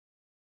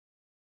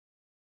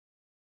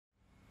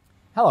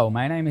Hello,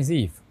 my name is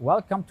Yves.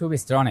 Welcome to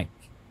Bystronic.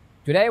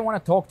 Today I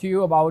want to talk to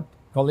you about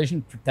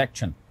collision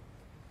protection.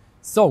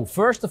 So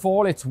first of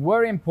all, it's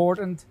very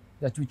important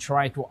that we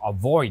try to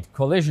avoid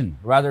collision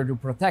rather to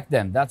protect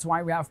them. That's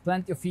why we have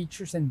plenty of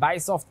features in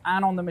Bysoft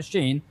and on the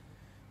machine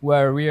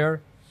where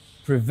we're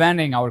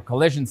preventing our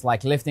collisions,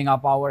 like lifting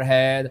up our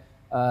head,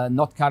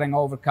 not cutting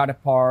over cut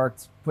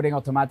apart, putting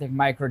automatic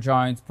micro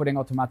joints, putting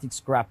automatic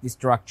scrap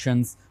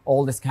destructions,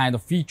 all this kind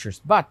of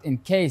features. But in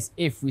case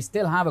if we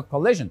still have a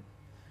collision,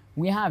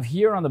 we have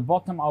here on the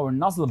bottom our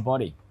nozzle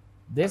body.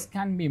 This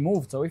can be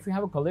moved. So if we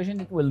have a collision,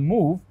 it will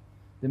move.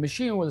 The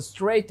machine will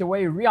straight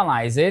away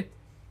realize it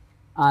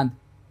and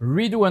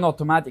redo an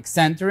automatic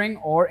centering,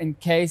 or in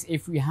case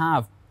if we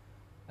have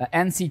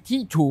an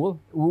NCT tool,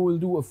 we will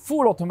do a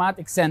full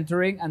automatic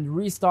centering and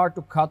restart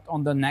to cut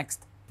on the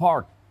next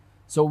part.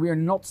 So we are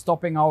not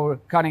stopping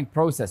our cutting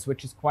process,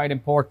 which is quite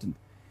important.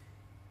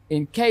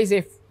 In case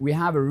if we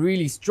have a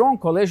really strong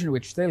collision,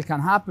 which still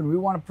can happen, we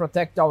want to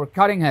protect our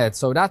cutting head.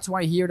 So that's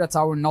why here, that's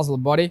our nozzle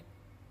body.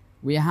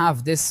 We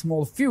have this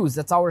small fuse,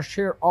 that's our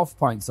shear off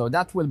point. So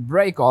that will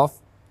break off.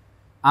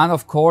 And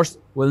of course,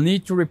 we'll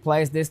need to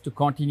replace this to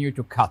continue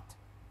to cut.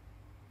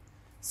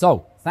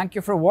 So thank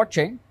you for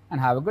watching and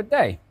have a good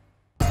day.